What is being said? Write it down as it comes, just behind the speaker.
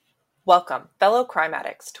Welcome, fellow crime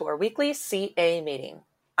addicts, to our weekly CA meeting.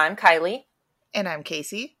 I'm Kylie. And I'm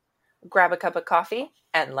Casey. Grab a cup of coffee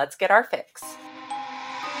and let's get our fix.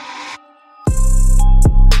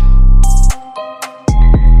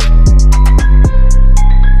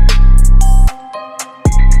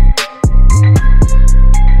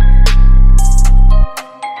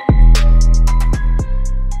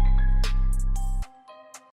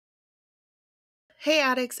 Hey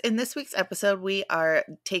addicts, in this week's episode we are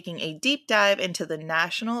taking a deep dive into the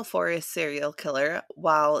National Forest serial killer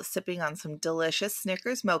while sipping on some delicious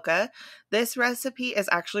Snickers mocha. This recipe is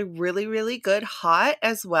actually really good hot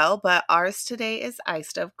as well, but ours today is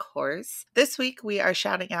iced, of course. This week we are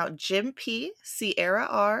shouting out Jim P, Sierra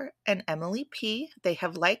R, and Emily P. They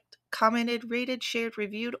have liked, commented, rated, shared,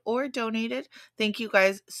 reviewed, or donated. Thank you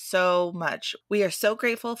guys so much. We are so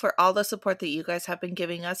grateful for all the support that you guys have been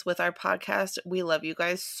giving us with our podcast. We love you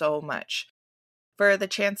guys so much. For the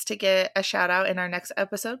chance to get a shout out in our next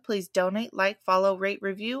episode, please donate, like, follow, rate,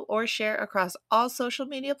 review, or share across all social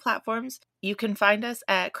media platforms. You can find us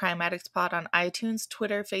at Crime Addicts Pod on iTunes,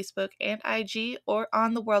 Twitter, Facebook, and IG, or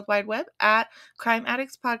on the World Wide Web at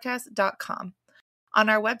crimeaddictspodcast.com. On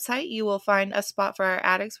our website, you will find a spot for our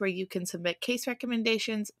addicts where you can submit case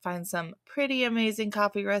recommendations, find some pretty amazing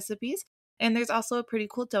coffee recipes, and there's also a pretty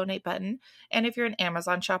cool donate button. And if you're an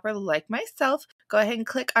Amazon shopper like myself, go ahead and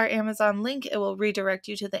click our Amazon link. It will redirect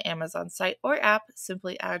you to the Amazon site or app.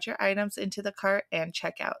 Simply add your items into the cart and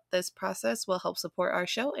check out. This process will help support our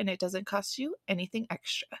show, and it doesn't cost you anything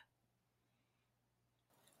extra.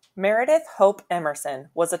 Meredith Hope Emerson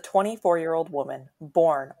was a 24-year-old woman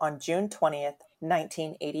born on June 20th,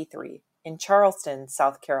 1983, in Charleston,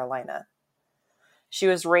 South Carolina. She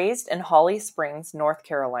was raised in Holly Springs, North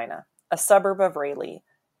Carolina, a suburb of Raleigh,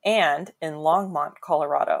 and in Longmont,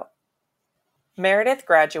 Colorado. Meredith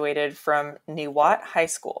graduated from Newark High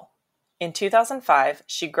School. In 2005,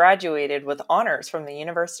 she graduated with honors from the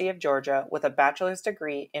University of Georgia with a bachelor's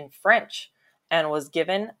degree in French and was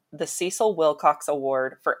given the Cecil Wilcox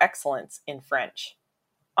Award for Excellence in French.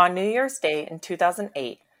 On New Year's Day in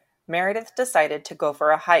 2008, Meredith decided to go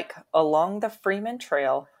for a hike along the Freeman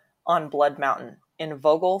Trail on Blood Mountain in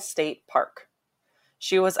Vogel State Park.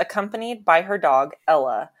 She was accompanied by her dog,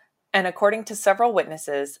 Ella, and according to several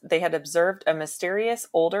witnesses, they had observed a mysterious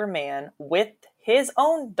older man with his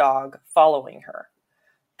own dog following her.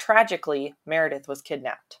 Tragically, Meredith was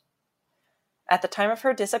kidnapped. At the time of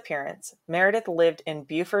her disappearance, Meredith lived in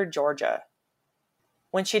Buford, Georgia.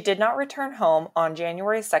 When she did not return home on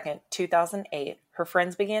January 2nd, 2008, her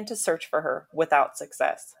friends began to search for her without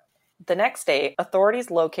success. The next day, authorities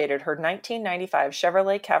located her 1995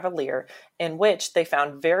 Chevrolet Cavalier, in which they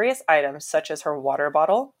found various items such as her water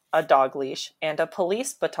bottle, a dog leash, and a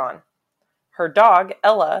police baton. Her dog,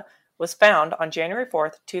 Ella, was found on January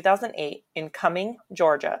 4th, 2008 in Cumming,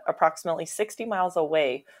 Georgia, approximately 60 miles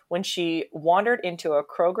away when she wandered into a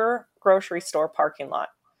Kroger grocery store parking lot.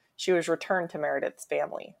 She was returned to Meredith's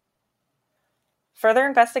family. Further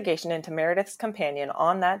investigation into Meredith's companion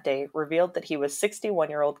on that day revealed that he was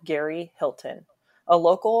 61-year-old Gary Hilton, a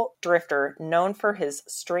local drifter known for his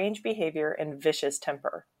strange behavior and vicious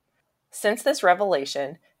temper. Since this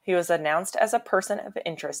revelation, he was announced as a person of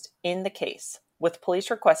interest in the case, with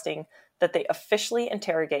police requesting that they officially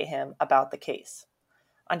interrogate him about the case.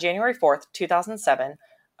 On January 4th, 2007,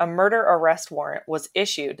 a murder arrest warrant was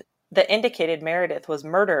issued that indicated Meredith was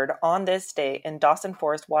murdered on this day in Dawson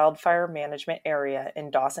Forest Wildfire Management Area in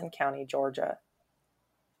Dawson County, Georgia.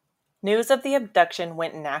 News of the abduction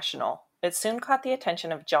went national. It soon caught the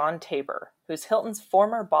attention of John Tabor, who's Hilton's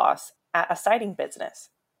former boss at a siding business.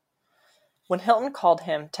 When Hilton called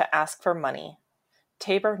him to ask for money,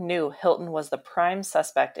 Tabor knew Hilton was the prime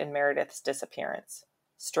suspect in Meredith's disappearance.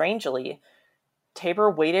 Strangely,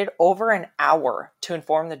 Tabor waited over an hour to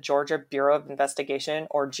inform the Georgia Bureau of Investigation,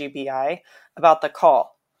 or GBI, about the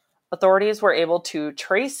call. Authorities were able to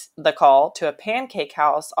trace the call to a pancake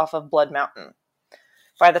house off of Blood Mountain.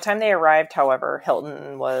 By the time they arrived, however,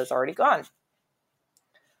 Hilton was already gone.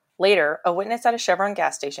 Later, a witness at a Chevron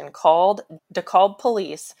gas station called DeKalb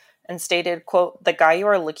police and stated, quote, "The guy you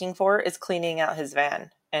are looking for is cleaning out his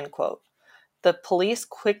van," end quote. The police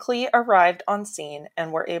quickly arrived on scene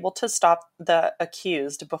and were able to stop the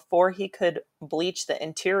accused before he could bleach the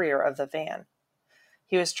interior of the van.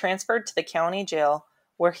 He was transferred to the county jail,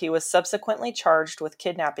 where he was subsequently charged with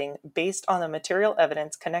kidnapping based on the material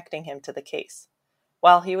evidence connecting him to the case.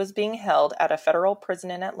 While he was being held at a federal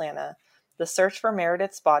prison in Atlanta, the search for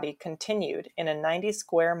Meredith's body continued in a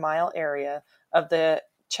 90-square-mile area of the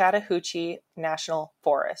Chattahoochee National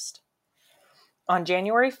Forest. On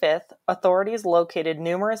January 5th, authorities located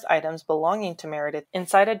numerous items belonging to Meredith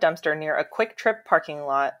inside a dumpster near a Quick Trip parking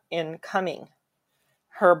lot in Cumming.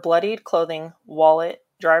 Her bloodied clothing, wallet,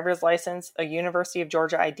 driver's license, a University of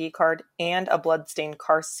Georgia ID card, and a blood-stained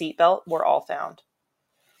car seatbelt were all found.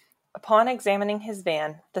 Upon examining his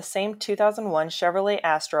van, the same 2001 Chevrolet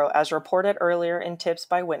Astro as reported earlier in tips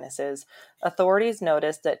by witnesses, authorities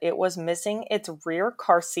noticed that it was missing its rear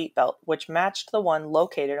car seatbelt, which matched the one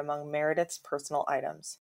located among Meredith's personal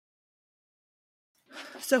items.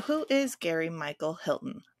 So who is Gary Michael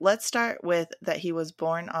Hilton? Let's start with that he was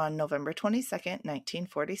born on November 22nd,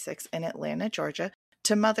 1946 in Atlanta, Georgia,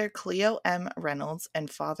 to mother Cleo M. Reynolds and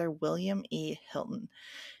father William E. Hilton.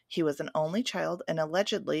 He was an only child and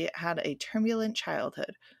allegedly had a turbulent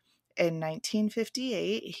childhood. In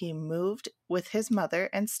 1958, he moved with his mother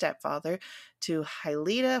and stepfather to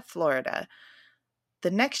Hialeah, Florida.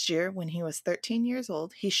 The next year, when he was 13 years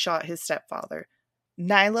old, he shot his stepfather,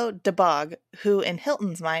 Nilo DeBog, who in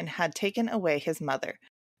Hilton's mind had taken away his mother.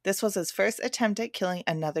 This was his first attempt at killing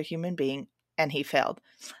another human being, and he failed,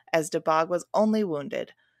 as DeBog was only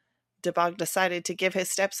wounded. DeBog decided to give his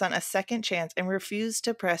stepson a second chance and refused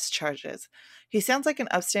to press charges. He sounds like an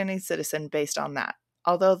upstanding citizen based on that,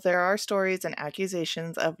 although there are stories and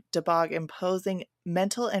accusations of DeBog imposing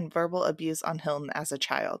mental and verbal abuse on Hilton as a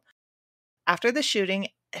child. After the shooting,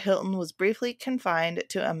 Hilton was briefly confined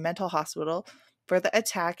to a mental hospital for the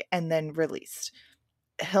attack and then released.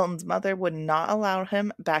 Hilton's mother would not allow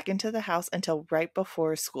him back into the house until right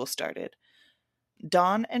before school started.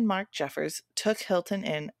 Dawn and Mark Jeffers took Hilton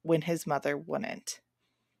in when his mother wouldn't.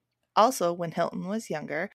 Also, when Hilton was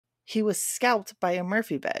younger, he was scalped by a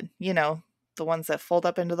Murphy bed, the ones that fold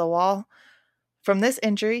up into the wall. From this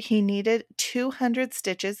injury, he needed 200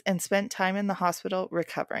 stitches and spent time in the hospital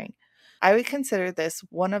recovering. I would consider this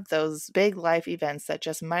one of those big life events that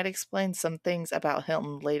just might explain some things about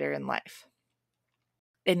Hilton later in life.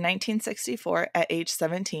 In 1964, at age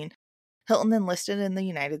 17, Hilton enlisted in the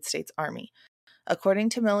United States Army. According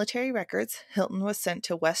to military records, Hilton was sent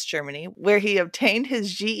to West Germany, where he obtained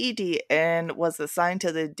his GED and was assigned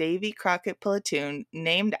to the Davy Crockett platoon,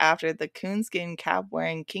 named after the coonskin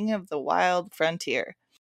cap-wearing king of the wild frontier.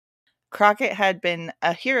 Crockett had been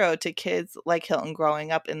a hero to kids like Hilton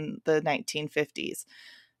growing up in the 1950s.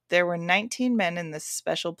 There were 19 men in this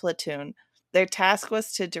special platoon. Their task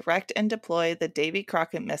was to direct and deploy the Davy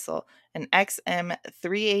Crockett missile, an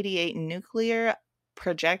XM-388 nuclear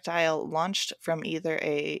projectile launched from either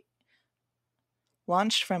a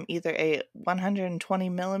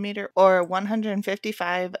 120mm or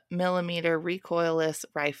 155mm recoilless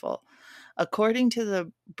rifle. According to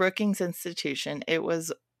the Brookings Institution, it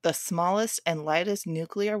was the smallest and lightest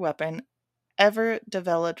nuclear weapon ever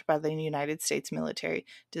developed by the United States military,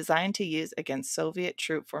 designed to use against Soviet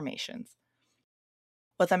troop formations.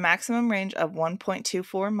 With a maximum range of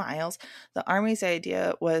 1.24 miles, the Army's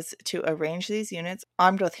idea was to arrange these units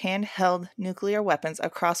armed with handheld nuclear weapons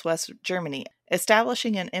across West Germany,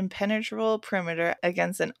 establishing an impenetrable perimeter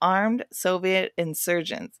against an armed Soviet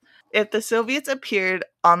insurgents. If the Soviets appeared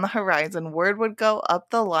on the horizon, word would go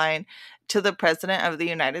up the line to the President of the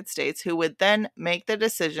United States, who would then make the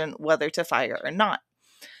decision whether to fire or not.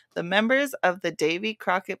 The members of the Davy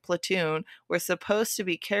Crockett platoon were supposed to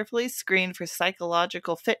be carefully screened for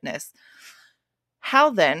psychological fitness. How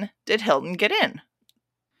then did Hilton get in?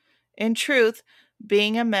 In truth,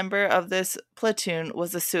 being a member of this platoon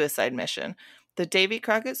was a suicide mission. The Davy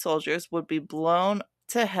Crockett soldiers would be blown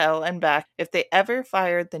to hell and back if they ever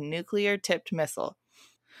fired the nuclear-tipped missile.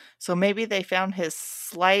 So maybe they found his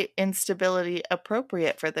slight instability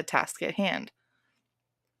appropriate for the task at hand.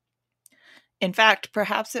 In fact,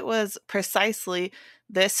 perhaps it was precisely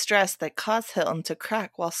this stress that caused Hilton to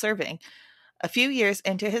crack while serving. A few years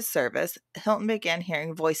into his service, Hilton began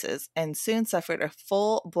hearing voices and soon suffered a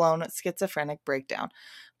full-blown schizophrenic breakdown.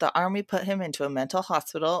 The Army put him into a mental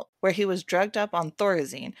hospital where he was drugged up on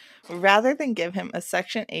Thorazine. Rather than give him a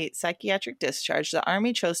Section 8 psychiatric discharge, the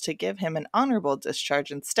Army chose to give him an honorable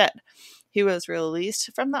discharge instead. He was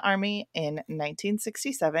released from the Army in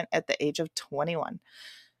 1967 at the age of 21.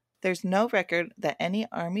 There's no record that any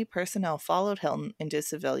Army personnel followed Hilton into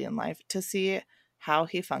civilian life to see how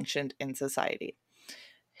he functioned in society.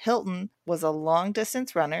 Hilton was a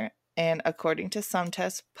long-distance runner and, according to some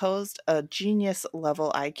tests, posed a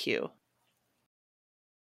genius-level IQ.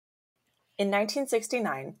 In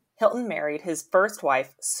 1969, Hilton married his first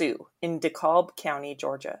wife, Sue, in DeKalb County,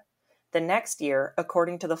 Georgia. The next year,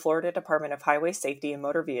 according to the Florida Department of Highway Safety and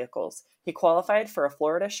Motor Vehicles, he qualified for a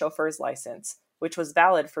Florida chauffeur's license, which was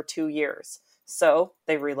valid for 2 years, so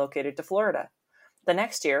they relocated to Florida. The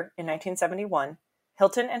next year, in 1971,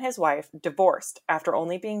 Hilton and his wife divorced after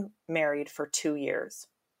only being married for 2 years.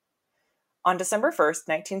 On December 1st,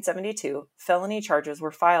 1972, felony charges were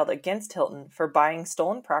filed against Hilton for buying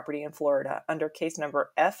stolen property in Florida under case number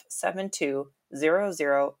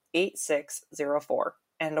F72008604,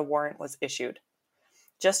 and a warrant was issued.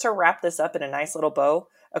 Just to wrap this up in a nice little bow,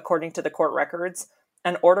 according to the court records,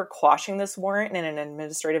 an order quashing this warrant in an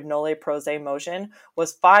administrative nolle prosa motion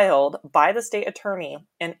was filed by the state attorney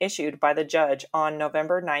and issued by the judge on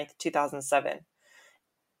November 9th, 2007.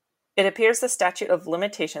 It appears the statute of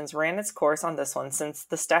limitations ran its course on this one, since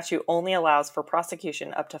the statute only allows for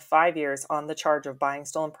prosecution up to 5 years on the charge of buying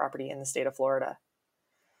stolen property in the state of Florida.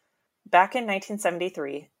 Back in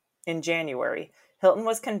 1973, in January, Hilton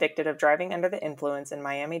was convicted of driving under the influence in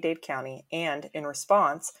Miami-Dade County, and, in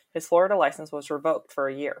response, his Florida license was revoked for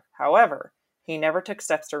a year. However, he never took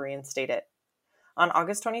steps to reinstate it. On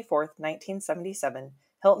August 24, 1977,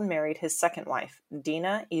 Hilton married his second wife,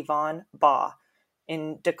 Dina Yvonne Baugh,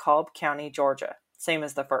 in DeKalb County, Georgia, same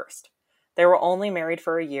as the first. They were only married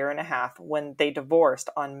for a year and a half when they divorced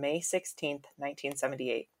on May 16,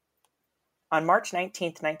 1978. On March 19,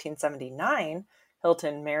 1979,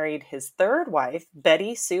 Hilton married his third wife,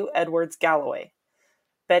 Betty Sue Edwards Galloway.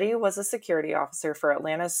 Betty was a security officer for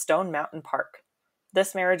Atlanta's Stone Mountain Park.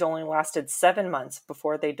 This marriage only lasted 7 months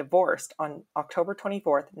before they divorced on October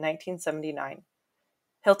 24, 1979.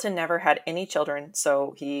 Hilton never had any children,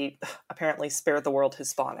 so he apparently spared the world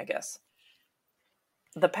his spawn, I guess.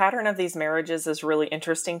 The pattern of these marriages is really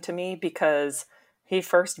interesting to me because he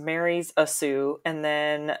first marries a Sue, and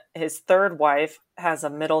then his third wife has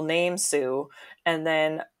a middle name Sue, and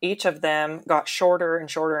then each of them got shorter and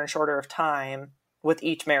shorter and shorter of time with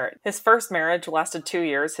each marriage. His first marriage lasted 2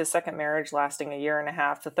 years, his second marriage lasting a year and a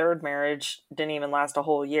half, the third marriage didn't even last a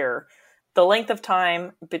whole year. The length of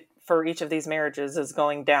time for each of these marriages is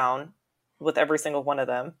going down with every single one of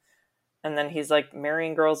them. And then he's like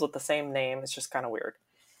marrying girls with the same name. It's just kind of weird.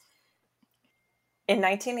 In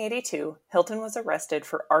 1982, Hilton was arrested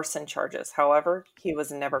for arson charges. However, he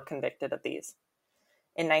was never convicted of these.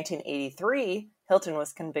 In 1983, Hilton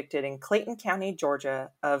was convicted in Clayton County,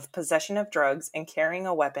 Georgia, of possession of drugs and carrying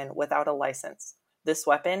a weapon without a license. This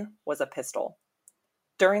weapon was a pistol.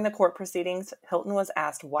 During the court proceedings, Hilton was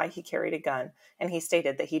asked why he carried a gun, and he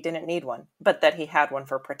stated that he didn't need one, but that he had one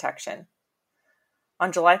for protection.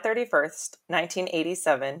 On July 31st,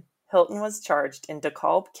 1987, Hilton was charged in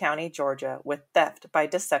DeKalb County, Georgia, with theft by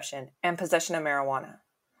deception and possession of marijuana.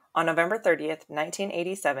 On November 30th,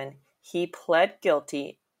 1987, he pled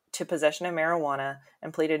guilty to possession of marijuana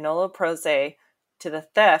and pleaded nolo prosa to the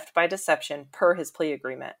theft by deception per his plea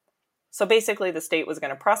agreement. So basically, the state was going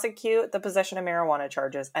to prosecute the possession of marijuana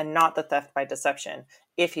charges and not the theft by deception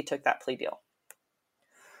if he took that plea deal.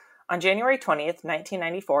 On January 20th,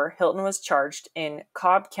 1994, Hilton was charged in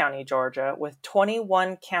Cobb County, Georgia, with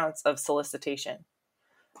 21 counts of solicitation.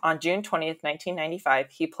 On June 20th, 1995,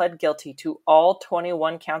 he pled guilty to all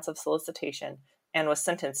 21 counts of solicitation and was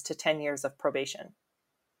sentenced to 10 years of probation.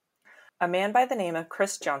 A man by the name of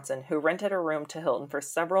Chris Johnson, who rented a room to Hilton for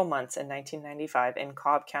several months in 1995 in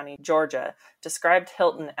Cobb County, Georgia, described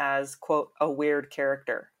Hilton as, quote, a weird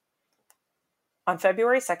character. On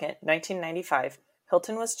February 2nd, 1995,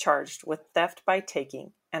 Hilton was charged with theft by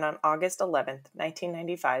taking, and on August 11th,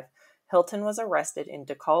 1995, Hilton was arrested in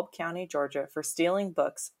DeKalb County, Georgia, for stealing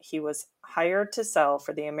books he was hired to sell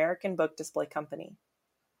for the American Book Display Company.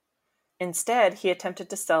 Instead, he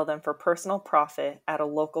attempted to sell them for personal profit at a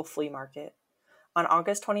local flea market. On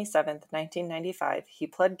August 27, 1995, he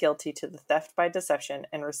pled guilty to the theft by deception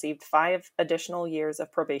and received 5 additional years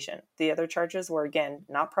of probation. The other charges were again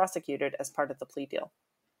not prosecuted as part of the plea deal.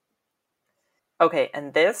 Okay,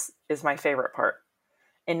 and this is my favorite part.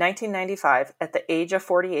 In 1995, at the age of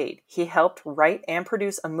 48, he helped write and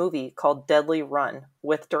produce a movie called Deadly Run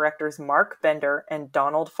with directors Mark Bender and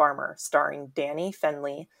Donald Farmer, starring Danny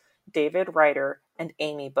Fenley, David Ryder, and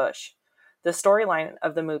Amy Bush. The storyline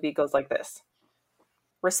of the movie goes like this.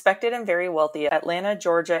 Respected and very wealthy Atlanta,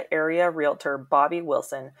 Georgia area realtor Bobby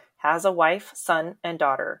Wilson has a wife, son, and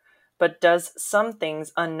daughter, but does some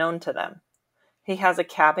things unknown to them. He has a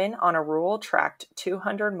cabin on a rural tract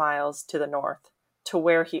 200 miles to the north, to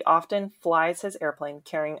where he often flies his airplane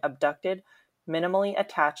carrying abducted, minimally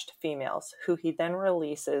attached females, who he then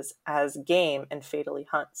releases as game and fatally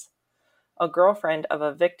hunts. A girlfriend of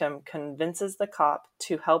a victim convinces the cop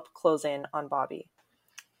to help close in on Bobby.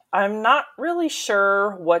 I'm not really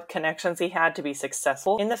sure what connections he had to be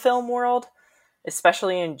successful in the film world,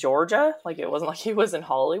 especially in Georgia. Like, it wasn't like he was in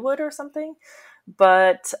Hollywood or something.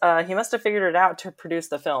 But he must have figured it out to produce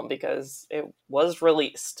the film because it was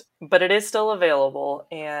released. But it is still available,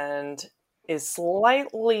 and is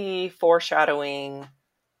slightly foreshadowing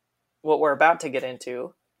what we're about to get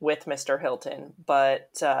into with Mr. Hilton, but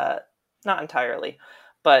not entirely.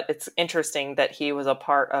 But it's interesting that he was a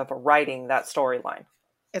part of writing that storyline.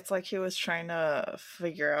 It's like he was trying to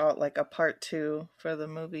figure out like a part 2 for the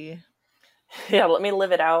movie. Yeah, let me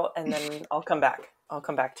live it out and then I'll come back. I'll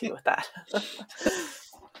come back to you with that.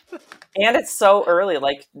 And it's so early.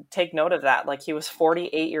 Like, take note of that. Like, he was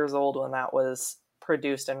 48 years old when that was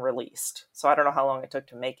produced and released. So I don't know how long it took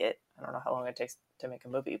to make it. I don't know how long it takes to make a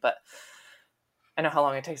movie, but I know how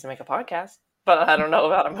long it takes to make a podcast, but I don't know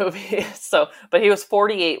about a movie. But he was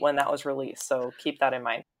 48 when that was released. So keep that in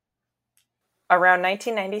mind. Around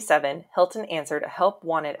 1997, Hilton answered a help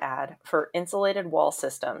wanted ad for insulated wall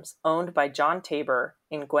systems owned by John Tabor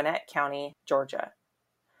in Gwinnett County, Georgia.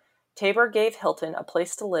 Tabor gave Hilton a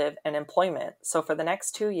place to live and employment, so for the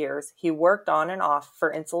next 2 years, he worked on and off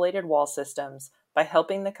for insulated wall systems by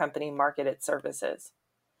helping the company market its services.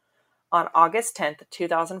 On August 10,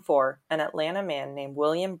 2004, an Atlanta man named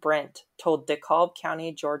William Brent told DeKalb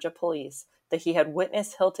County, Georgia police that he had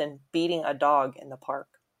witnessed Hilton beating a dog in the park.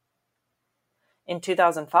 In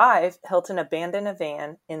 2005, Hilton abandoned a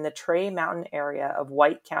van in the Tray Mountain area of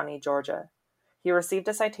White County, Georgia. He received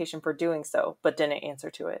a citation for doing so, but didn't answer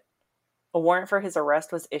to it. A warrant for his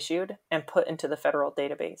arrest was issued and put into the federal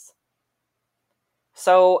database.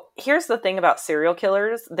 So here's the thing about serial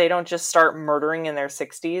killers. They don't just start murdering in their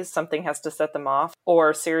 60s. Something has to set them off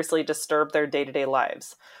or seriously disturb their day-to-day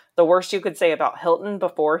lives. The worst you could say about Hilton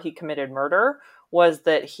before he committed murder was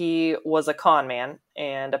that he was a con man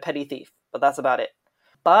and a petty thief, but that's about it.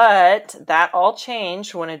 But that all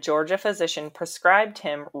changed when a Georgia physician prescribed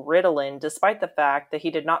him Ritalin despite the fact that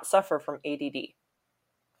he did not suffer from ADD.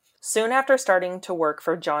 Soon after starting to work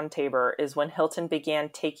for John Tabor is when Hilton began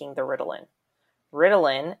taking the Ritalin.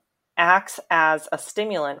 Ritalin acts as a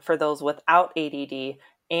stimulant for those without ADD,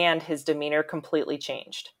 and his demeanor completely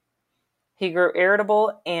changed. He grew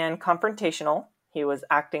irritable and confrontational. He was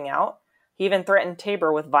acting out. He even threatened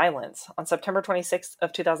Tabor with violence. On September 26th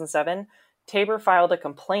of 2007, Tabor filed a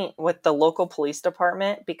complaint with the local police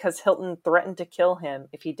department because Hilton threatened to kill him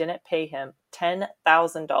if he didn't pay him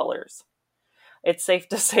 $10,000. It's safe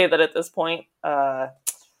to say that at this point,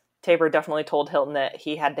 Tabor definitely told Hilton that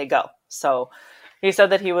he had to go. So he said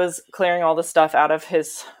that he was clearing all the stuff out of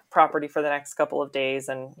his property for the next couple of days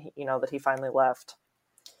and, that he finally left.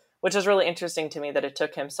 Which is really interesting to me that it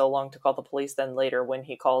took him so long to call the police then later when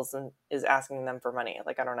he calls and is asking them for money.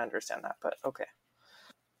 Like, I don't understand that, but okay.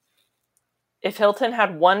 If Hilton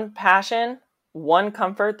had one passion, one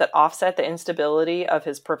comfort that offset the instability of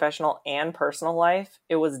his professional and personal life,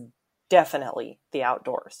 it was definitely the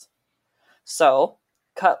outdoors. So,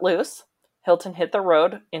 cut loose, Hilton hit the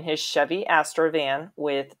road in his Chevy Astra van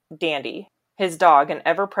with Dandy, his dog, an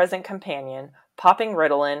ever-present companion, popping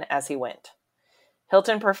Ritalin as he went.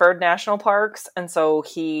 Hilton preferred national parks, and so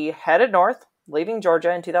he headed north, leaving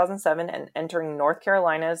Georgia in 2007 and entering North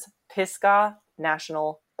Carolina's Pisgah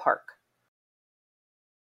National Park.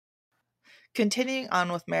 Continuing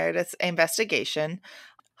on with Meredith's investigation,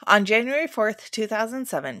 on January 4th,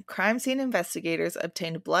 2007, crime scene investigators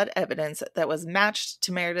obtained blood evidence that was matched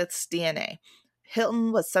to Meredith's DNA.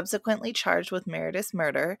 Hilton was subsequently charged with Meredith's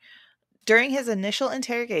murder. During his initial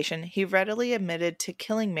interrogation, he readily admitted to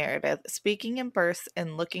killing Meredith, speaking in bursts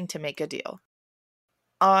and looking to make a deal.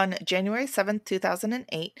 On January 7th,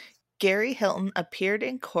 2008, Gary Hilton appeared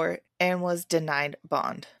in court and was denied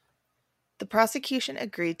bond. The prosecution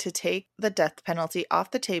agreed to take the death penalty off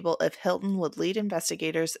the table if Hilton would lead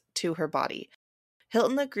investigators to her body.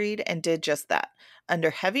 Hilton agreed and did just that. Under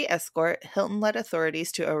heavy escort, Hilton led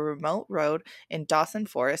authorities to a remote road in Dawson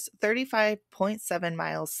Forest, 35.7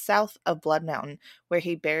 miles south of Blood Mountain, where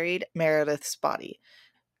he buried Meredith's body.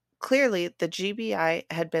 Clearly, the GBI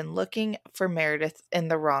had been looking for Meredith in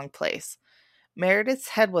the wrong place. Meredith's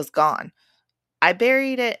head was gone. I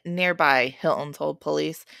buried it nearby, Hilton told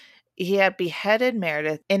police. He had beheaded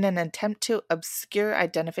Meredith in an attempt to obscure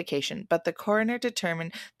identification, but the coroner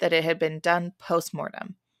determined that it had been done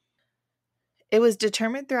post-mortem. It was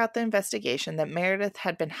determined throughout the investigation that Meredith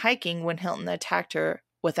had been hiking when Hilton attacked her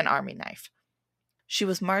with an army knife. She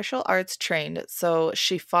was martial arts trained, so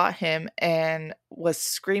she fought him and was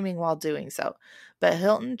screaming while doing so. But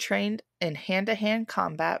Hilton, trained in hand-to-hand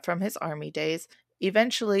combat from his army days,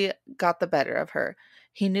 eventually got the better of her.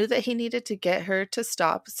 He knew that he needed to get her to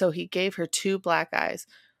stop, so he gave her 2 black eyes.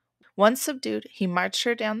 Once subdued, he marched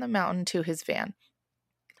her down the mountain to his van.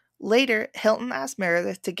 Later, Hilton asked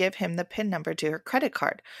Meredith to give him the PIN number to her credit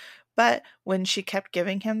card, but when she kept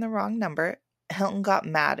giving him the wrong number, Hilton got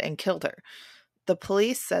mad and killed her. The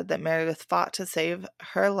police said that Meredith fought to save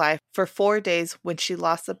her life for 4 days when she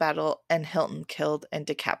lost the battle and Hilton killed and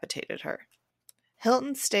decapitated her.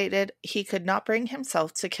 Hilton stated he could not bring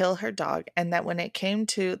himself to kill her dog and that when it came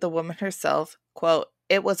to the woman herself, quote,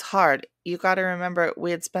 "It was hard. You gotta remember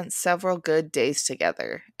we had spent several good days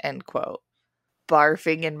together," end quote.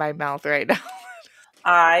 Barfing in my mouth right now.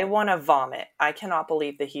 I want to vomit. I cannot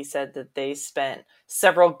believe that he said that they spent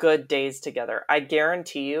several good days together. I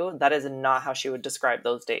guarantee you that is not how she would describe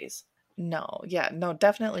those days. No,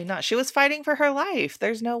 definitely not. She was fighting for her life.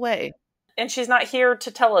 There's no way. And she's not here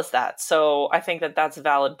to tell us that, so I think that that's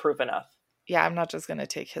valid proof enough. Yeah, I'm not just going to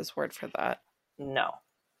take his word for that. No.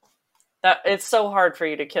 It's so hard for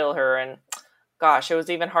you to kill her, and gosh, it was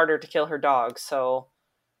even harder to kill her dog, so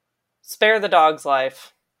spare the dog's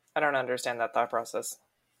life. I don't understand that thought process.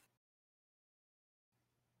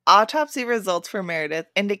 Autopsy results for Meredith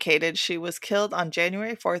indicated she was killed on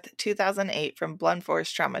January 4th, 2008 from blunt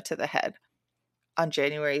force trauma to the head. On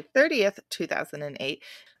January 30th, 2008,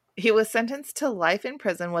 he was sentenced to life in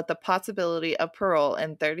prison with the possibility of parole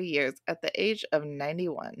in 30 years at the age of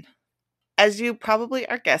 91. As you probably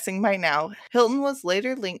are guessing by now, Hilton was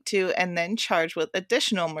later linked to and then charged with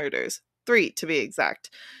additional murders, 3 to be exact.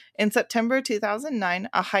 In September 2009,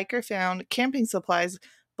 a hiker found camping supplies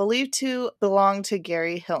believed to belong to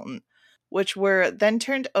Gary Hilton, which were then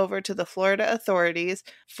turned over to the Florida authorities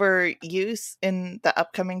for use in the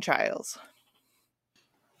upcoming trials.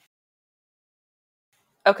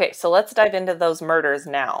 Okay, so let's dive into those murders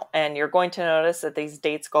now, and you're going to notice that these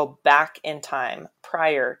dates go back in time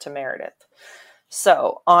prior to Meredith.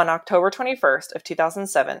 So, on October 21st of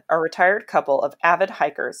 2007, a retired couple of avid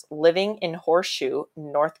hikers living in Horseshoe,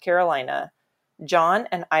 North Carolina, John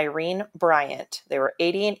and Irene Bryant, they were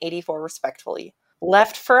 80 and 84 respectively,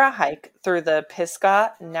 left for a hike through the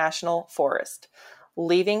Pisgah National Forest,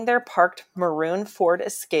 leaving their parked maroon Ford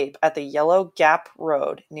Escape at the Yellow Gap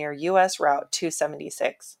Road near U.S. Route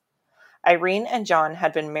 276. Irene and John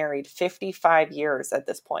had been married 55 years at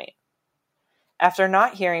this point. After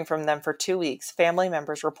not hearing from them for 2 weeks, family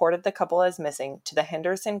members reported the couple as missing to the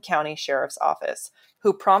Henderson County Sheriff's Office,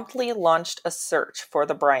 who promptly launched a search for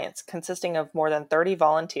the Bryants, consisting of more than 30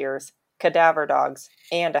 volunteers, cadaver dogs,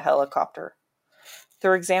 and a helicopter.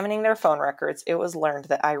 Through examining their phone records, it was learned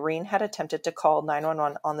that Irene had attempted to call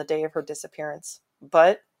 911 on the day of her disappearance,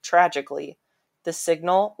 but, tragically, the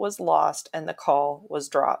signal was lost and the call was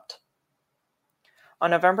dropped. On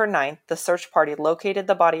November 9th, the search party located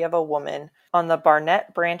the body of a woman on the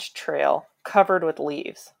Barnett Branch Trail, covered with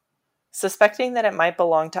leaves. Suspecting that it might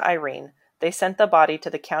belong to Irene, they sent the body to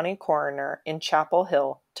the county coroner in Chapel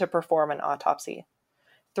Hill to perform an autopsy.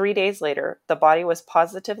 3 days later, the body was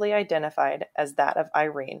positively identified as that of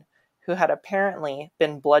Irene, who had apparently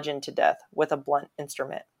been bludgeoned to death with a blunt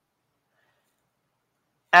instrument.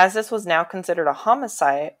 As this was now considered a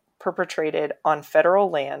homicide perpetrated on federal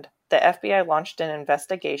land, the FBI launched an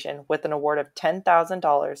investigation with an award of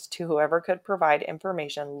 $10,000 to whoever could provide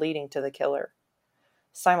information leading to the killer.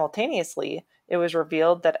 Simultaneously, it was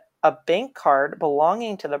revealed that a bank card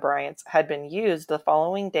belonging to the Bryants had been used the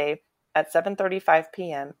following day at 7:35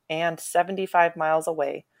 p.m. and 75 miles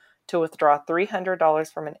away to withdraw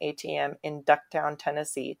 $300 from an ATM in Ducktown,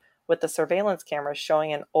 Tennessee, with the surveillance cameras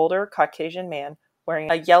showing an older Caucasian man wearing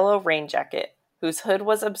a yellow rain jacket whose hood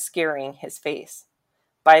was obscuring his face.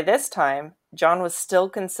 By this time, John was still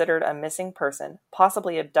considered a missing person,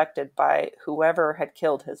 possibly abducted by whoever had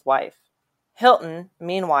killed his wife. Hilton,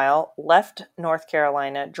 meanwhile, left North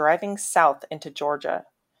Carolina, driving south into Georgia.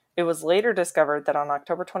 It was later discovered that on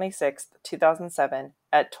October 26, 2007,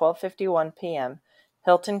 at 12:51 p.m.,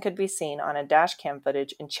 Hilton could be seen on a dash cam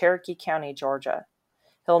footage in Cherokee County, Georgia.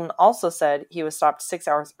 Hilton also said he was stopped 6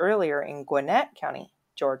 hours earlier in Gwinnett County,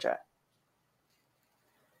 Georgia.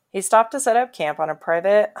 He stopped to set up camp on a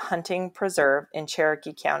private hunting preserve in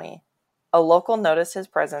Cherokee County. A local noticed his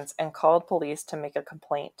presence and called police to make a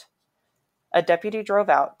complaint. A deputy drove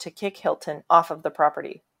out to kick Hilton off of the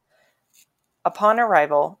property. Upon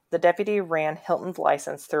arrival, the deputy ran Hilton's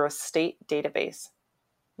license through a state database.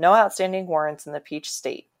 No outstanding warrants in the Peach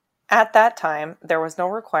State. At that time, there was no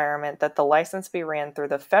requirement that the license be ran through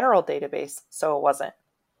the federal database, so it wasn't.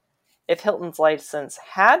 If Hilton's license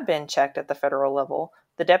had been checked at the federal level,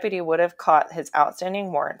 the deputy would have caught his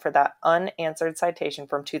outstanding warrant for that unanswered citation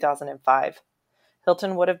from 2005.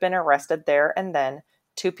 Hilton would have been arrested there and then,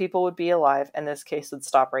 2 people would be alive, and this case would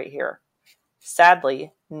stop right here.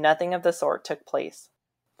 Sadly, nothing of the sort took place.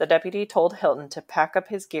 The deputy told Hilton to pack up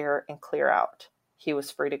his gear and clear out. He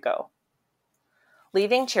was free to go.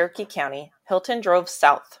 Leaving Cherokee County, Hilton drove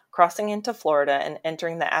south, crossing into Florida and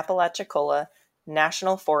entering the Apalachicola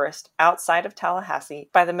National Forest outside of Tallahassee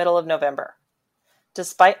by the middle of November.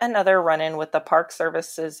 Despite another run-in with the Park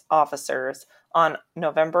Service's officers on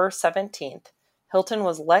November 17th, Hilton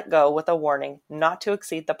was let go with a warning not to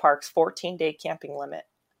exceed the park's 14-day camping limit.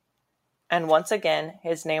 And once again,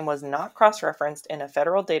 his name was not cross-referenced in a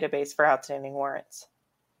federal database for outstanding warrants.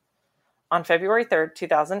 On February 3,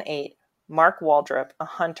 2008, Mark Waldrop, a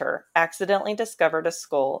hunter, accidentally discovered a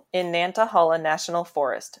skull in Nantahala National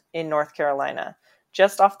Forest in North Carolina,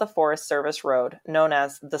 just off the Forest Service road known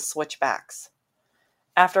as the Switchbacks.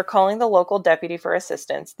 After calling the local deputy for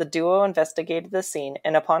assistance, the duo investigated the scene,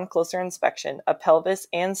 and upon closer inspection, a pelvis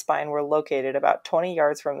and spine were located about 20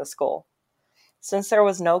 yards from the skull. Since there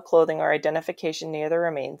was no clothing or identification near the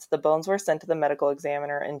remains, the bones were sent to the medical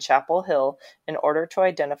examiner in Chapel Hill in order to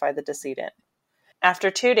identify the decedent.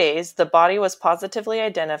 After 2 days, the body was positively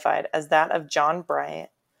identified as that of John Bryant.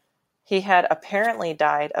 He had apparently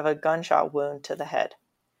died of a gunshot wound to the head.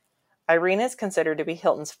 Irene is considered to be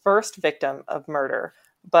Hilton's first victim of murder,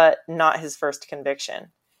 but not his first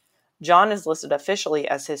conviction. John is listed officially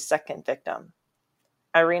as his second victim.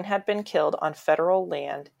 Irene had been killed on federal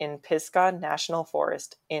land in Pisgah National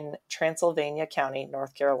Forest in Transylvania County,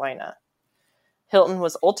 North Carolina. Hilton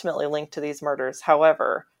was ultimately linked to these murders.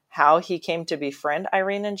 However, how he came to befriend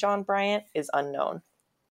Irene and John Bryant is unknown.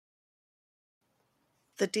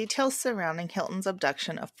 The details surrounding Hilton's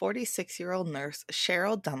abduction of 46-year-old nurse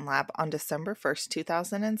Cheryl Dunlap on December 1,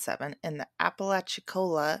 2007 in the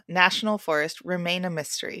Apalachicola National Forest remain a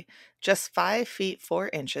mystery. Just 5 feet 4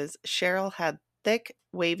 inches, Cheryl had thick,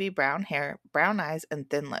 wavy brown hair, brown eyes, and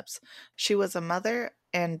thin lips. She was a mother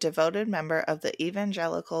and devoted member of the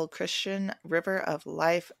Evangelical Christian River of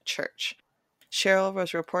Life Church. Cheryl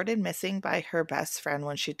was reported missing by her best friend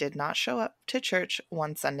when she did not show up to church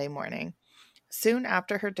one Sunday morning. Soon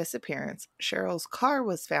after her disappearance, Cheryl's car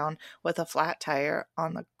was found with a flat tire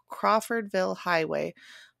on the Crawfordville Highway,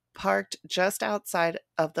 parked just outside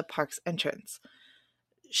of the park's entrance.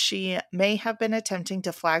 She may have been attempting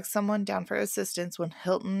to flag someone down for assistance when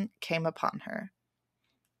Hilton came upon her.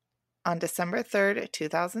 On December 3,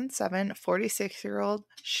 2007, 46-year-old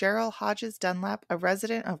Cheryl Hodges Dunlap, a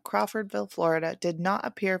resident of Crawfordville, Florida, did not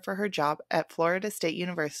appear for her job at Florida State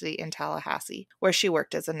University in Tallahassee, where she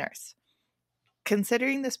worked as a nurse.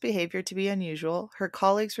 Considering this behavior to be unusual, her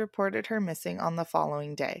colleagues reported her missing on the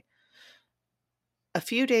following day. A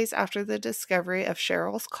few days after the discovery of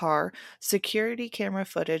Cheryl's car, security camera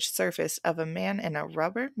footage surfaced of a man in a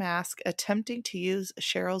rubber mask attempting to use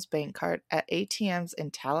Cheryl's bank card at ATMs in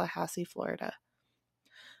Tallahassee, Florida.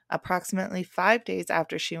 Approximately 5 days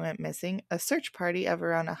after she went missing, a search party of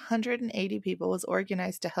around 180 people was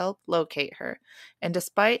organized to help locate her, and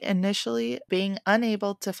despite initially being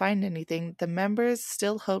unable to find anything, the members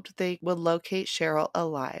still hoped they would locate Cheryl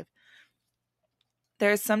alive.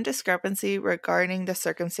 There is some discrepancy regarding the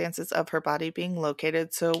circumstances of her body being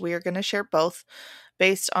located, so we are going to share both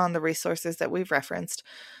based on the resources that we've referenced.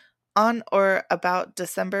 On or about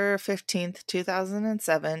December 15th,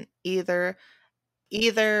 2007,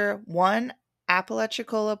 Either one,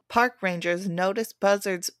 Apalachicola Park rangers noticed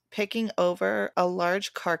buzzards picking over a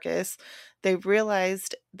large carcass. They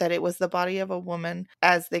realized that it was the body of a woman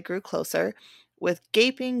as they grew closer, with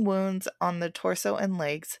gaping wounds on the torso and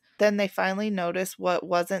legs. Then they finally noticed what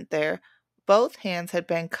wasn't there. Both hands had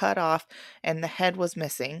been cut off and the head was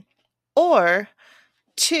missing. Or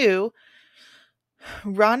 2,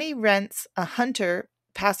 Ronnie Rentz, a hunter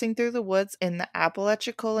passing through the woods in the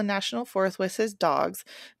Apalachicola National Forest with his dogs,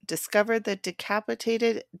 discovered the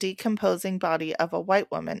decapitated, decomposing body of a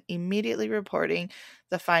white woman, immediately reporting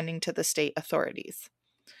the finding to the state authorities.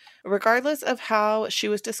 Regardless of how she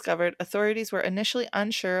was discovered, authorities were initially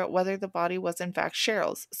unsure whether the body was in fact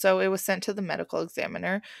Cheryl's, so it was sent to the medical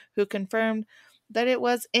examiner, who confirmed that it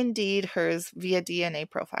was indeed hers via DNA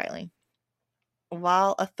profiling.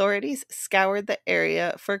 While authorities scoured the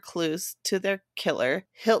area for clues to their killer,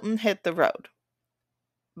 Hilton hit the road.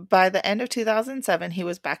 By the end of 2007, he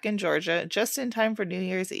was back in Georgia just in time for New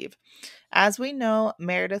Year's Eve. As we know,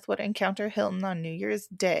 Meredith would encounter Hilton on New Year's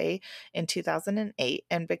Day in 2008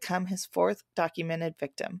 and become his 4th documented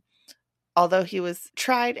victim, although he was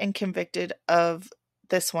tried and convicted of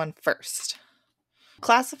this one first.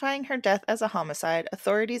 Classifying her death as a homicide,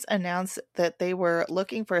 authorities announced that they were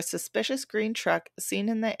looking for a suspicious green truck seen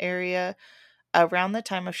in the area around the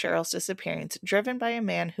time of Cheryl's disappearance, driven by a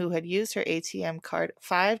man who had used her ATM card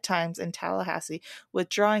 5 times in Tallahassee,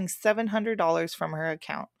 withdrawing $700 from her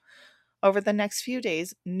account. Over the next few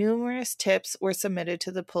days, numerous tips were submitted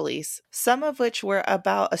to the police, some of which were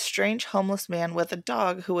about a strange homeless man with a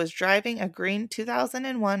dog who was driving a green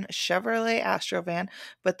 2001 Chevrolet Astrovan,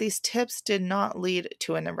 but these tips did not lead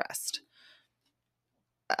to an arrest.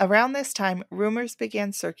 Around this time, rumors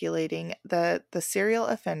began circulating that the serial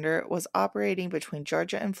offender was operating between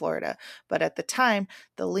Georgia and Florida, but at the time,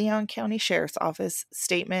 the Leon County Sheriff's Office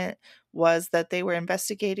statement was that they were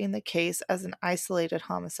investigating the case as an isolated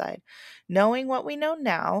homicide. Knowing what we know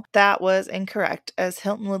now, that was incorrect, as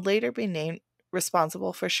Hilton would later be named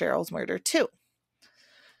responsible for Cheryl's murder too.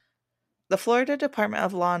 The Florida Department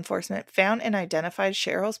of Law Enforcement found and identified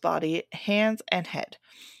Cheryl's body, hands, and head.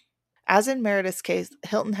 As in Meredith's case,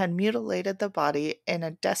 Hilton had mutilated the body in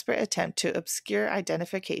a desperate attempt to obscure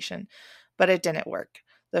identification, but it didn't work.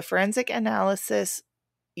 The forensic analysis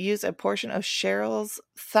used a portion of Cheryl's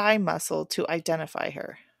thigh muscle to identify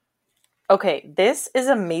her. Okay, this is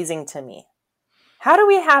amazing to me. How do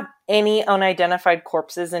we have any unidentified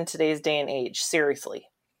corpses in today's day and age? Seriously.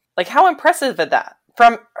 Like, how impressive is that?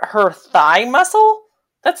 From her thigh muscle?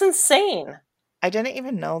 That's insane. I didn't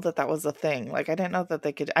even know that that was a thing. Like, I didn't know that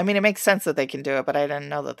they could... I mean, it makes sense that they can do it, but I didn't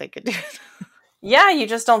know that they could do it. Yeah, you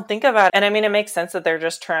just don't think about it. And I mean, it makes sense that they're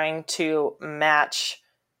just trying to match,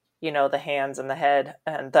 you know, the hands and the head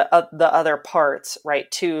and the other parts, right,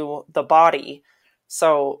 to the body.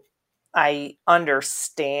 So I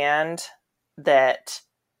understand that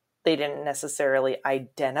they didn't necessarily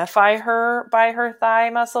identify her by her thigh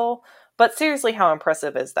muscle. But seriously, how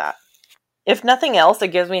impressive is that? If nothing else, it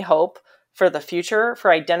gives me hope for the future for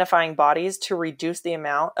identifying bodies to reduce the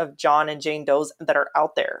amount of John and Jane Does that are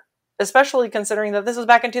out there, especially considering that this was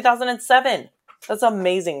back in 2007. That's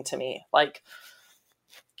amazing to me. Like,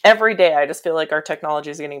 every day I just feel like our technology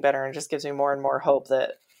is getting better, and it just gives me more and more hope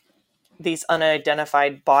that these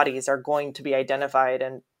unidentified bodies are going to be identified,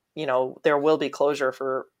 and, you know, there will be closure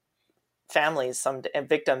for families someday, and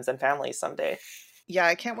victims and families someday. Yeah,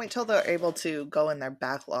 I can't wait till they're able to go in their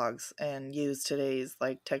backlogs and use today's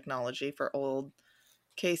like technology for old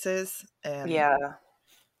cases and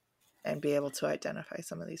be able to identify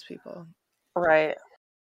some of these people. Right.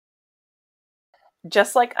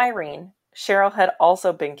 Just like Irene, Cheryl had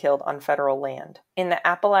also been killed on federal land in the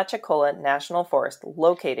Apalachicola National Forest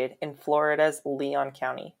located in Florida's Leon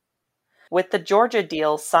County. With the Georgia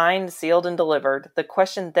deal signed, sealed, and delivered, the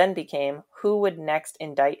question then became who would next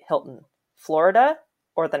indict Hilton, Florida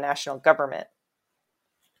or the national government?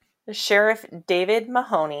 Sheriff David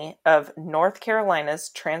Mahoney of North Carolina's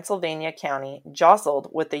Transylvania County jostled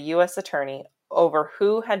with the U.S. Attorney over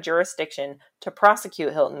who had jurisdiction to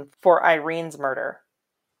prosecute Hilton for Irene's murder.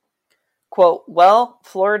 Quote, "Well,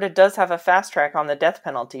 Florida does have a fast track on the death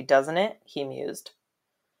penalty, doesn't it?" he mused.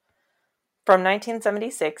 From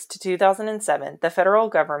 1976 to 2007, the federal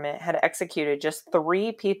government had executed just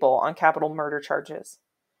 3 people on capital murder charges.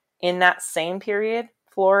 In that same period,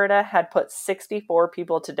 Florida had put 64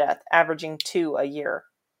 people to death, averaging 2 a year.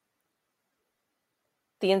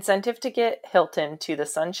 The incentive to get Hilton to the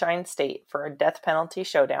Sunshine State for a death penalty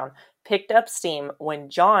showdown picked up steam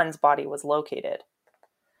when John's body was located.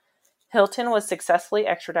 Hilton was successfully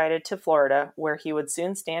extradited to Florida, where he would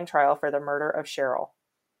soon stand trial for the murder of Cheryl.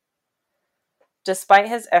 Despite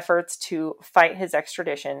his efforts to fight his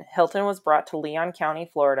extradition, Hilton was brought to Leon County,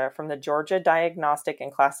 Florida from the Georgia Diagnostic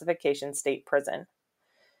and Classification State Prison.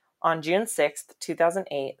 On June 6,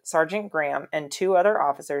 2008, Sergeant Graham and 2 other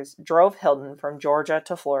officers drove Hilton from Georgia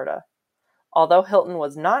to Florida. Although Hilton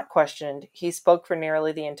was not questioned, he spoke for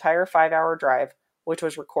nearly the entire 5-hour drive, which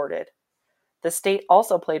was recorded. The state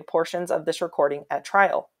also played portions of this recording at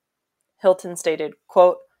trial. Hilton stated,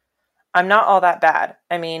 quote, "I'm not all that bad.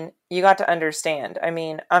 I mean, you got to understand. I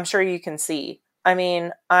mean, I'm sure you can see. I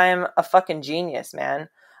mean, I'm a fucking genius, man.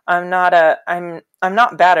 I'm not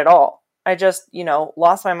bad at all. I just,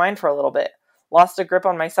 lost my mind for a little bit. Lost a grip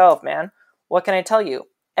on myself, man. What can I tell you?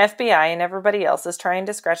 FBI and everybody else is trying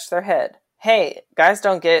to scratch their head. Hey, guys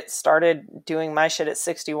don't get started doing my shit at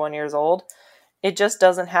 61 years old. It just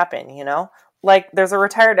doesn't happen, Like, there's a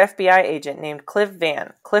retired FBI agent named Clifford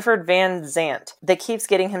Van Zant, that keeps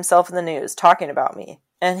getting himself in the news talking about me.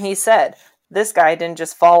 And he said, this guy didn't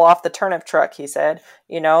just fall off the turnip truck, he said.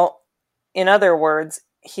 In other words,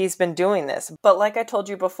 he's been doing this. But like I told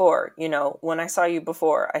you before, when I saw you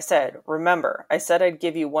before, I said, remember, I said I'd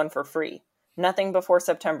give you one for free. Nothing before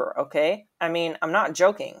September, okay? I mean, I'm not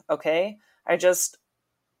joking, okay?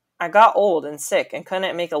 I got old and sick and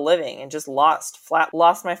couldn't make a living and just lost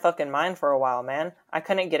my fucking mind for a while, man. I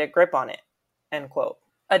couldn't get a grip on it." End quote.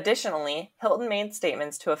 Additionally, Hilton made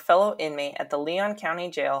statements to a fellow inmate at the Leon County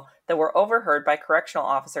Jail that were overheard by Correctional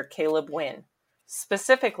Officer Caleb Wynn.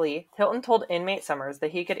 Specifically, Hilton told inmate Summers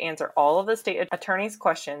that he could answer all of the state attorney's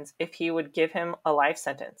questions if he would give him a life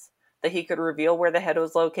sentence, that he could reveal where the head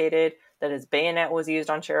was located, that his bayonet was used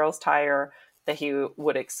on Cheryl's tire, that he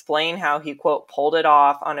would explain how he, quote, pulled it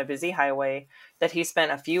off on a busy highway, that he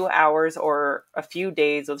spent a few hours or a few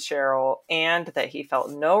days with Cheryl, and that he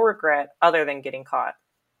felt no regret other than getting caught.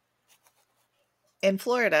 In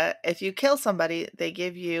Florida, if you kill somebody, they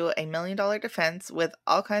give you $1 million defense with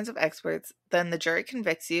all kinds of experts, then the jury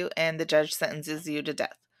convicts you and the judge sentences you to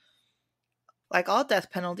death. Like all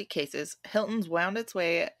death penalty cases, Hilton's wound its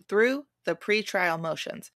way through the pre-trial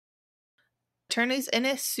motions. Attorneys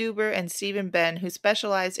Innes Suber and Stephen Ben, who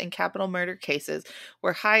specialized in capital murder cases,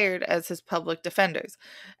 were hired as his public defenders.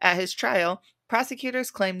 At his trial,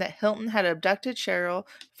 prosecutors claimed that Hilton had abducted Cheryl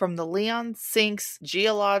from the Leon Sinks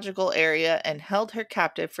geological area and held her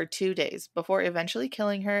captive for 2 days before eventually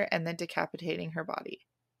killing her and then decapitating her body.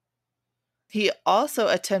 He also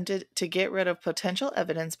attempted to get rid of potential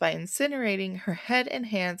evidence by incinerating her head and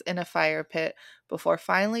hands in a fire pit before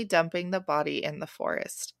finally dumping the body in the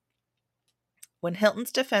forest. When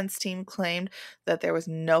Hilton's defense team claimed that there was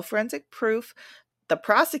no forensic proof, the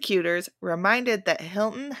prosecutors reminded that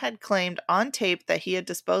Hilton had claimed on tape that he had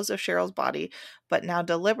disposed of Cheryl's body, but now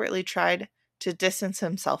deliberately tried to distance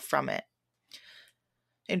himself from it.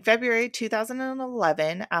 In February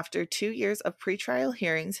 2011, after 2 years of pretrial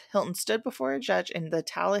hearings, Hilton stood before a judge in the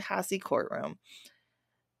Tallahassee courtroom.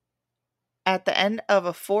 At the end of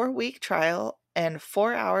a 4-week trial and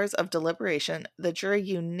 4 hours of deliberation, the jury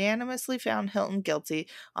unanimously found Hilton guilty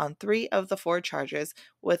on 3 of the 4 charges,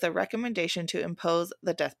 with a recommendation to impose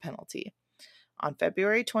the death penalty. On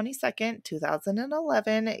February 22,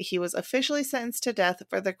 2011, he was officially sentenced to death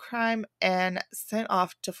for the crime and sent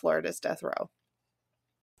off to Florida's death row.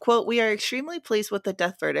 Quote, "We are extremely pleased with the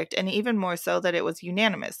death verdict, and even more so that it was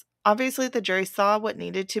unanimous. Obviously, the jury saw what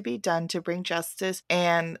needed to be done to bring justice,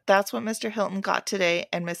 and that's what Mr. Hilton got today,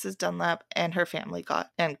 and Mrs. Dunlap and her family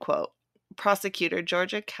got," end quote. Prosecutor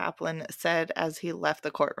Georgia Kaplan said as he left the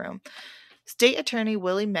courtroom. State Attorney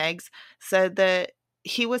Willie Meggs said that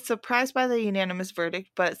he was surprised by the unanimous verdict,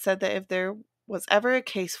 but said that if there was ever a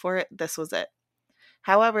case for it, this was it.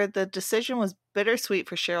 However, the decision was bittersweet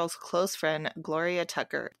for Cheryl's close friend, Gloria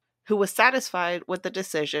Tucker, who was satisfied with the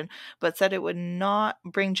decision, but said it would not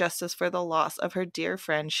bring justice for the loss of her dear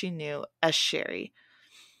friend she knew as Sherry.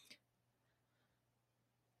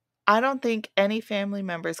 "I don't think any family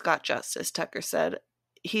members got justice," Tucker said.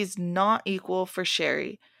 "He's not equal for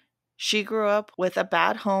Sherry. She grew up with a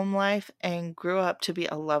bad home life and grew up to be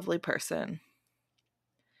a lovely person."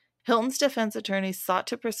 Hilton's defense attorneys sought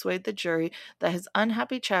to persuade the jury that his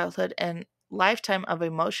unhappy childhood and lifetime of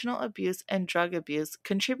emotional abuse and drug abuse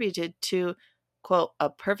contributed to, quote, "a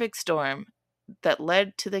perfect storm" that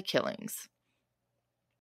led to the killings.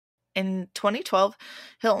 In 2012,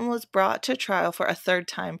 Hilton was brought to trial for a 3rd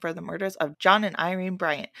time for the murders of John and Irene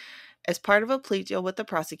Bryant. As part of a plea deal with the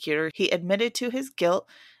prosecutor, he admitted to his guilt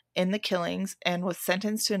in the killings and was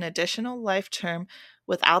sentenced to an additional life term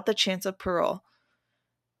without the chance of parole.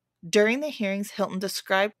 During the hearings, Hilton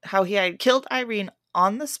described how he had killed Irene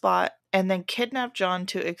on the spot and then kidnapped John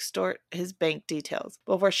to extort his bank details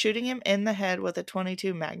before shooting him in the head with a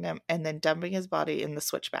 .22 Magnum and then dumping his body in the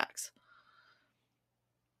switchbacks.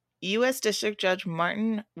 U.S. District Judge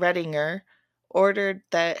Martin Redinger ordered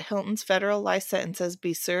that Hilton's federal life sentences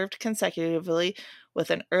be served consecutively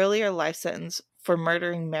with an earlier life sentence for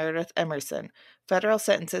murdering Meredith Emerson. Federal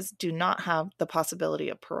sentences do not have the possibility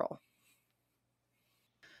of parole.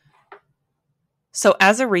 So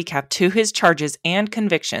as a recap to his charges and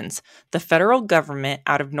convictions, the federal government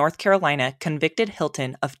out of North Carolina convicted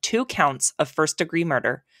Hilton of 2 counts of first-degree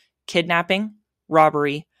murder, kidnapping,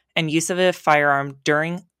 robbery, and use of a firearm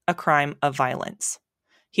during a crime of violence.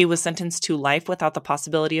 He was sentenced to life without the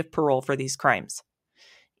possibility of parole for these crimes.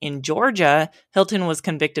 In Georgia, Hilton was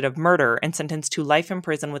convicted of murder and sentenced to life in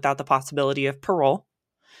prison without the possibility of parole.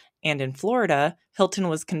 And in Florida, Hilton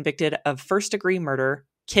was convicted of first-degree murder,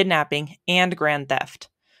 kidnapping, and grand theft.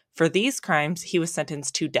 For these crimes, he was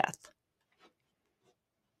sentenced to death.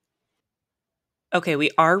 Okay,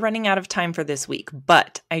 we are running out of time for this week,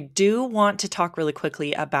 but I do want to talk really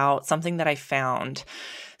quickly about something that I found.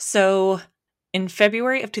 So, in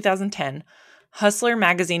February of 2010, Hustler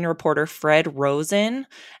magazine reporter Fred Rosen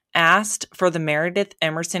asked for the Meredith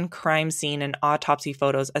Emerson crime scene and autopsy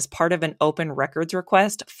photos as part of an open records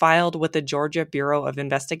request filed with the Georgia Bureau of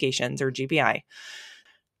Investigations, or GBI.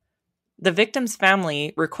 The victim's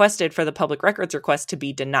family requested for the public records request to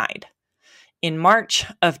be denied. In March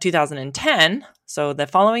of 2010, so the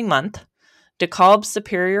following month, DeKalb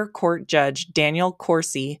Superior Court Judge Daniel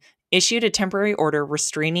Corsi issued a temporary order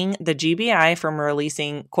restraining the GBI from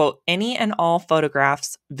releasing, quote, any and all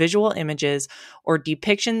photographs, visual images, or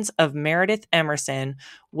depictions of Meredith Emerson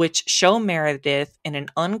which show Meredith in an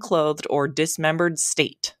unclothed or dismembered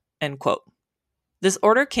state, end quote. This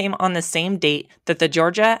order came on the same date that the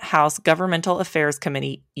Georgia House Governmental Affairs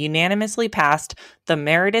Committee unanimously passed the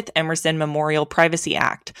Meredith Emerson Memorial Privacy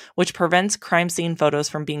Act, which prevents crime scene photos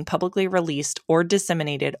from being publicly released or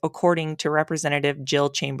disseminated, according to Representative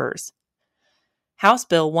Jill Chambers. House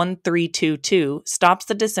Bill 1322 stops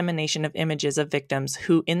the dissemination of images of victims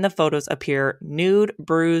who in the photos appear nude,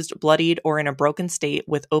 bruised, bloodied, or in a broken state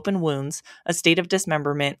with open wounds, a state of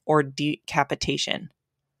dismemberment, or decapitation.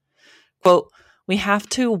 Quote, we have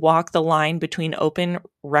to walk the line between open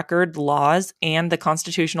record laws and the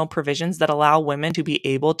constitutional provisions that allow women to be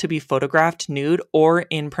able to be photographed nude or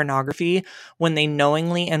in pornography when they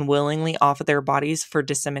knowingly and willingly offer their bodies for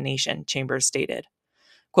dissemination, Chambers stated.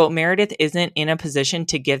 Quote, Meredith isn't in a position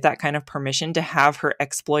to give that kind of permission to have her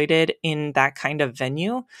exploited in that kind of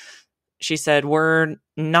venue. She said, we're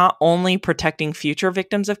not only protecting future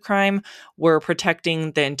victims of crime, we're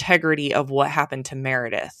protecting the integrity of what happened to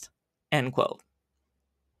Meredith, end quote.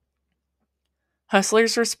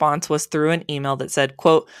 Hustler's response was through an email that said,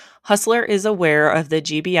 quote, Hustler is aware of the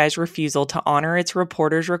GBI's refusal to honor its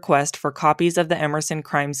reporter's request for copies of the Emerson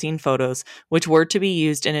crime scene photos, which were to be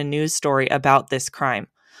used in a news story about this crime.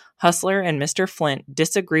 Hustler and Mr. Flint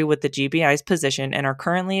disagree with the GBI's position and are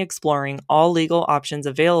currently exploring all legal options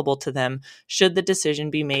available to them should the decision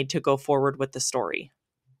be made to go forward with the story.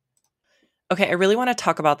 Okay, I really want to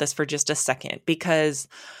talk about this for just a second because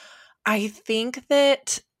I think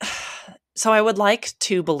that... So I would like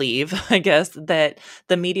to believe, I guess, that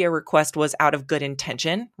the media request was out of good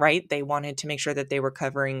intention, right? They wanted to make sure that they were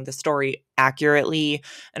covering the story accurately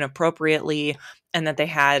and appropriately, and that they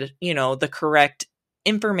had, the correct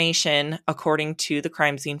information according to the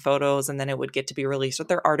crime scene photos, and then it would get to be released with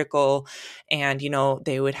their article, and,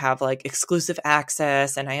 they would have like exclusive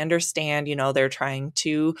access. And I understand, they're trying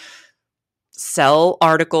to sell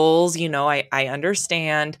articles, I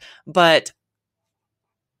understand, but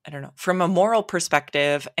I don't know, from a moral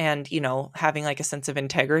perspective and, having like a sense of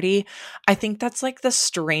integrity, I think that's like the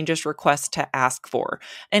strangest request to ask for.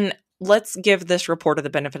 And let's give this reporter the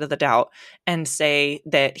benefit of the doubt and say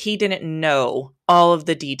that he didn't know all of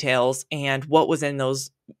the details and what was in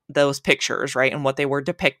those pictures, right? And what they were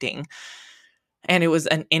depicting. And it was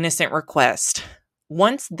an innocent request.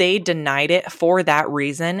 Once they denied it for that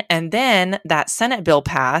reason, and then that Senate bill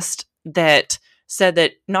passed that said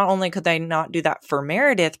that not only could they not do that for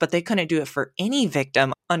Meredith, but they couldn't do it for any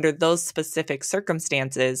victim under those specific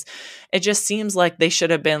circumstances. It just seems like they should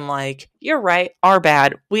have been like, you're right, our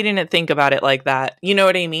bad. We didn't think about it like that. You know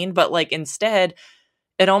what I mean? But like instead,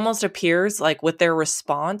 it almost appears like with their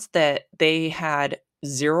response that they had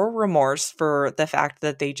zero remorse for the fact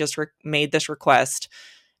that they just made this request,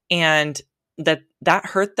 and that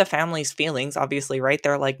hurt the family's feelings, obviously, right?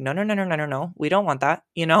 They're like, no, we don't want that,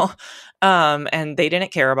 and they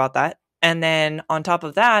didn't care about that. And then on top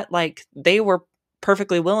of that, like they were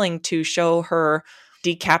perfectly willing to show her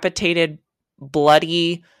decapitated,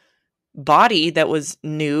 bloody body that was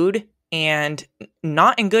nude and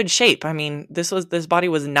not in good shape. I mean, this body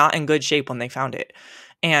was not in good shape when they found it.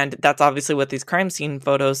 And that's obviously what these crime scene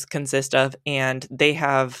photos consist of. And they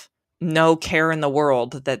have no care in the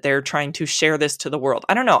world that they're trying to share this to the world.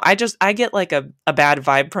 I don't know. I get like a bad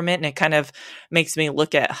vibe from it. And it kind of makes me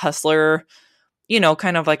look at Hustler,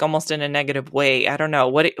 kind of like almost in a negative way. I don't know.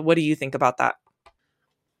 What do you think about that?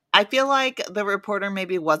 I feel like the reporter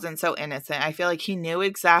maybe wasn't so innocent. I feel like he knew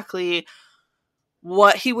exactly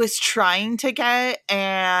what he was trying to get.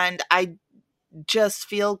 And I just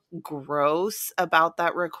feel gross about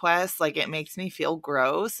that request. Like it makes me feel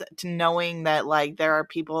gross to knowing that like there are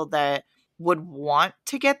people that would want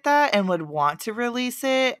to get that and would want to release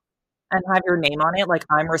it and have your name on it, like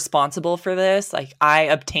I'm responsible for this, like I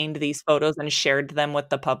obtained these photos and shared them with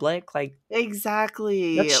the public. Like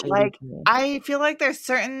exactly, like I feel like there's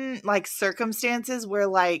certain like circumstances where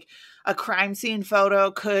like a crime scene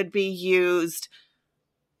photo could be used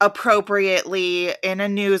appropriately in a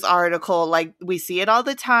news article. Like we see it all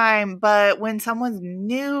the time, but when someone's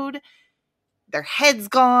nude, their head's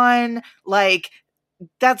gone, like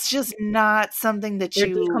that's just not something that they're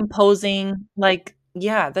decomposing. Like,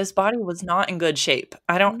 yeah, this body was not in good shape.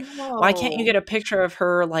 Why can't you get a picture of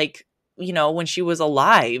her like, when she was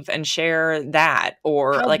alive and share that,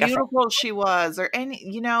 or how like beautiful she was, or any,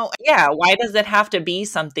 yeah, why does it have to be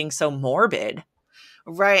something so morbid?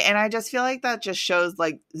 Right. And I just feel like that just shows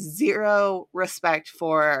like zero respect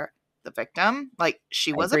for the victim. Like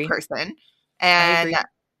she was a person, and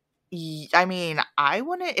I mean, I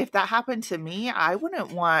wouldn't, if that happened to me, I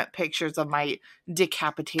wouldn't want pictures of my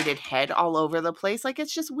decapitated head all over the place. Like,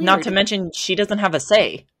 it's just Not weird. to mention, she doesn't have a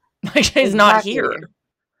say. Like, she's not Exactly. here.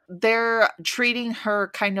 They're treating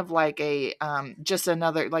her kind of like a just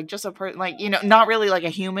another, like, just a person, like, not really like a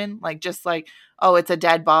human, like, just like, oh, it's a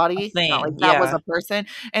dead body, not like Thing, that was yeah. a person.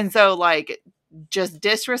 And so, like, just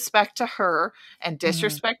disrespect to her and Mhm,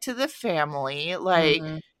 disrespect to the family. Like,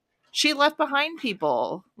 mhm, she left behind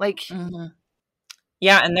people. Like, mhm.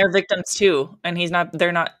 Yeah, and they're victims too, and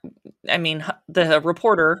they're not, I mean, the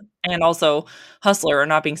reporter and also Hustler are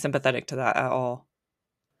not being sympathetic to that at all.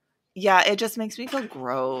 yeah, it just makes me feel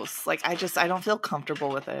gross. Like, I don't feel comfortable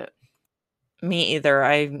with it. Me either.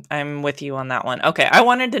 I'm with you on that one. Okay, I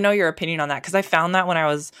wanted to know your opinion on that because I found that when I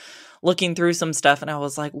was looking through some stuff and I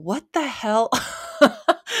was like, "What the hell?"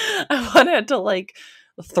 I wanted to like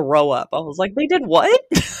throw up. I was like, "They did what?"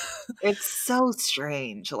 It's so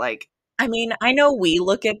strange. Like, I mean, I know we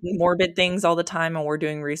look at morbid things all the time and we're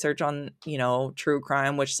doing research on, true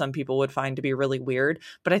crime, which some people would find to be really weird.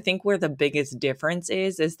 But I think where the biggest difference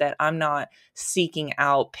is that I'm not seeking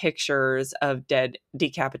out pictures of dead,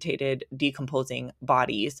 decapitated, decomposing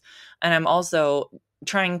bodies. And I'm also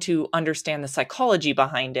trying to understand the psychology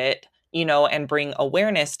behind it, and bring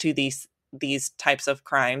awareness to these types of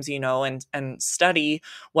crimes, and study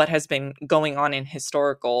what has been going on in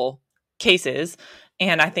historical cases.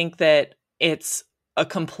 And I think that it's a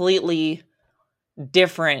completely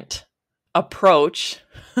different approach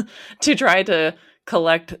to try to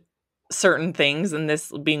collect certain things, and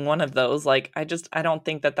this being one of those. Like, I don't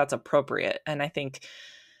think that that's appropriate. And I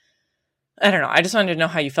don't know, I just wanted to know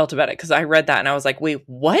how you felt about it because I read that and I was like, wait,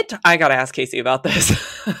 what? I gotta ask Casey about this.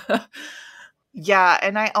 yeah,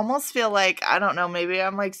 and I almost feel like, I don't know, maybe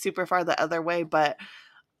I'm like super far the other way, but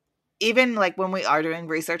even like when we are doing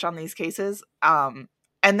research on these cases, and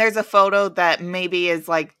there's a photo that maybe is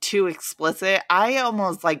like too explicit, I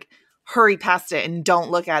almost like hurry past it and don't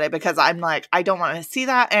look at it because I'm like, I don't want to see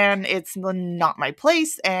that, and it's not my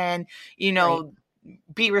place, and Right.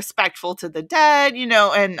 be respectful to the dead,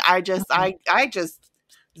 and I just Mhm. I just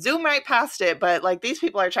zoom right past it. But like, these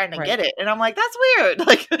people are trying to Right. get it, and I'm like, that's weird.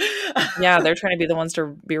 Like, Yeah, they're trying to be the ones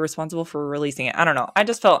to be responsible for releasing it. I don't know. I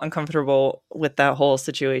just felt uncomfortable with that whole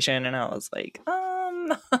situation, and I was like,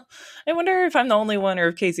 I wonder if I'm the only one or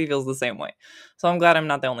if Casey feels the same way. So I'm glad I'm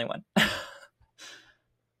not the only one.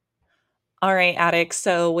 All right, addicts.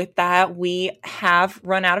 So with that, we have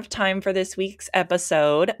run out of time for this week's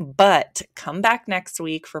episode, but come back next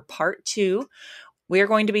week for part 2. We are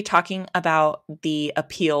going to be talking about the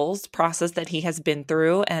appeals process that he has been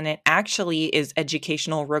through, and it actually is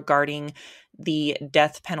educational regarding the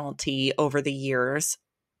death penalty over the years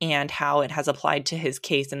and how it has applied to his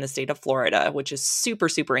case in the state of Florida, which is super,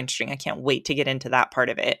 super interesting. I can't wait to get into that part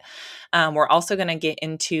of it. We're also going to get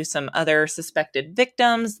into some other suspected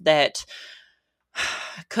victims that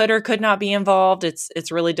could or could not be involved.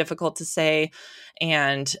 It's really difficult to say.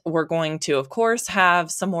 And we're going to, of course, have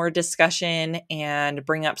some more discussion and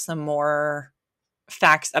bring up some more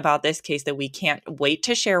facts about this case that we can't wait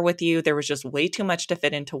to share with you. There was just way too much to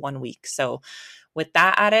fit into 1 week. So with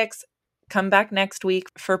that, addicts, come back next week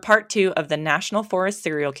for part 2 of the National Forest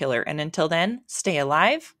serial killer. And until then, stay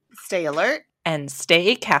alive, stay alert. and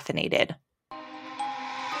stay caffeinated.